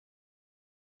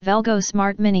Vellgo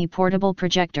Smart Mini Portable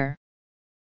Projector.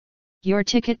 Your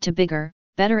ticket to bigger,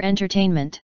 better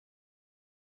entertainment.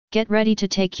 Get ready to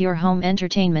take your home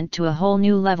entertainment to a whole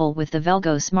new level with the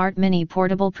Vellgo Smart Mini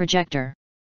Portable Projector.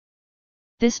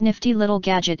 This nifty little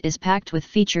gadget is packed with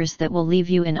features that will leave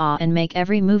you in awe and make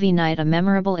every movie night a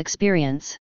memorable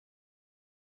experience.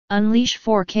 Unleash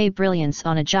 4K brilliance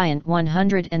on a giant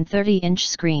 130-inch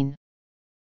screen.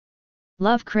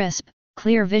 Love crisp,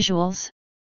 clear visuals?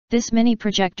 This mini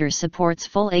projector supports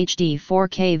full HD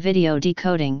 4K video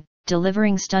decoding,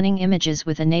 delivering stunning images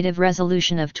with a native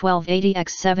resolution of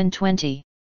 1280x720.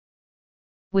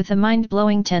 With a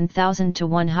mind-blowing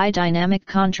 10,000:1 high dynamic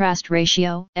contrast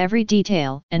ratio, every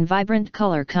detail and vibrant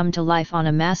color come to life on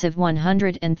a massive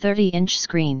 130-inch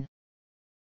screen.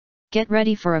 Get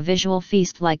ready for a visual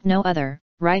feast like no other,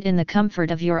 right in the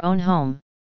comfort of your own home.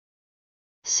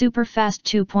 Super fast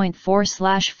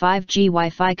 2.4/5G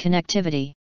Wi-Fi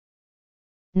connectivity.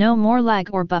 No more lag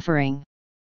or buffering.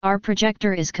 Our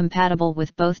projector is compatible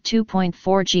with both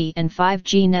 2.4G and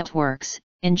 5G networks,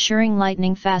 ensuring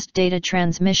lightning-fast data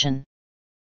transmission.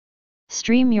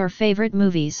 Stream your favorite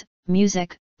movies,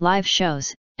 music, live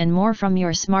shows, and more from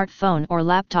your smartphone or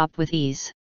laptop with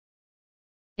ease.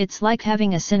 It's like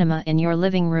having a cinema in your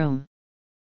living room.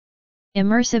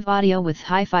 Immersive audio with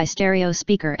hi-fi stereo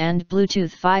speaker and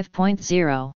Bluetooth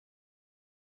 5.0.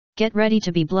 Get ready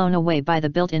to be blown away by the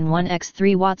built-in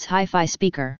 1x3 watts hi-fi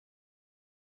speaker.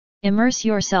 Immerse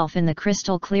yourself in the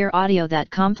crystal clear audio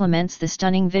that complements the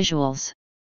stunning visuals.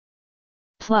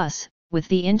 Plus, with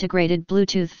the integrated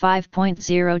Bluetooth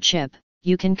 5.0 chip,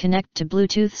 you can connect to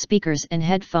Bluetooth speakers and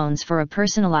headphones for a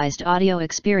personalized audio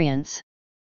experience.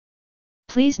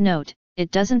 Please note,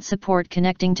 it doesn't support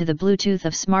connecting to the Bluetooth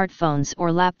of smartphones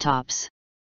or laptops.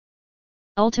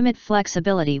 Ultimate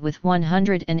flexibility with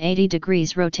 180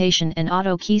 degrees rotation and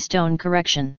auto keystone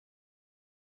correction.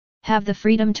 Have the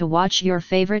freedom to watch your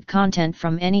favorite content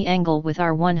from any angle with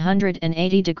our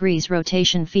 180 degrees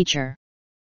rotation feature.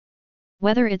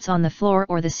 Whether it's on the floor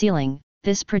or the ceiling,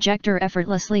 this projector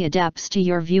effortlessly adapts to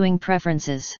your viewing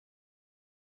preferences.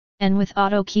 And with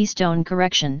auto keystone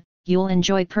correction, you'll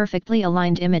enjoy perfectly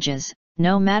aligned images,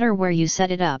 no matter where you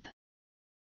set it up.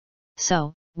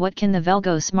 So, what can the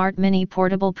Vellgo Smart Mini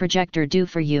Portable Projector do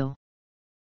for you?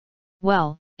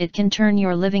 Well, it can turn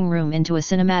your living room into a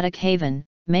cinematic haven,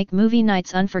 make movie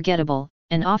nights unforgettable,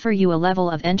 and offer you a level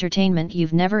of entertainment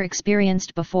you've never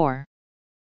experienced before.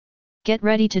 Get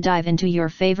ready to dive into your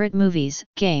favorite movies,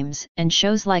 games, and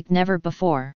shows like never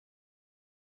before.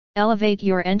 Elevate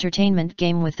your entertainment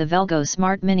game with the Vellgo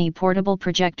Smart Mini Portable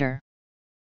Projector.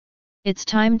 It's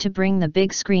time to bring the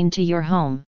big screen to your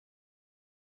home.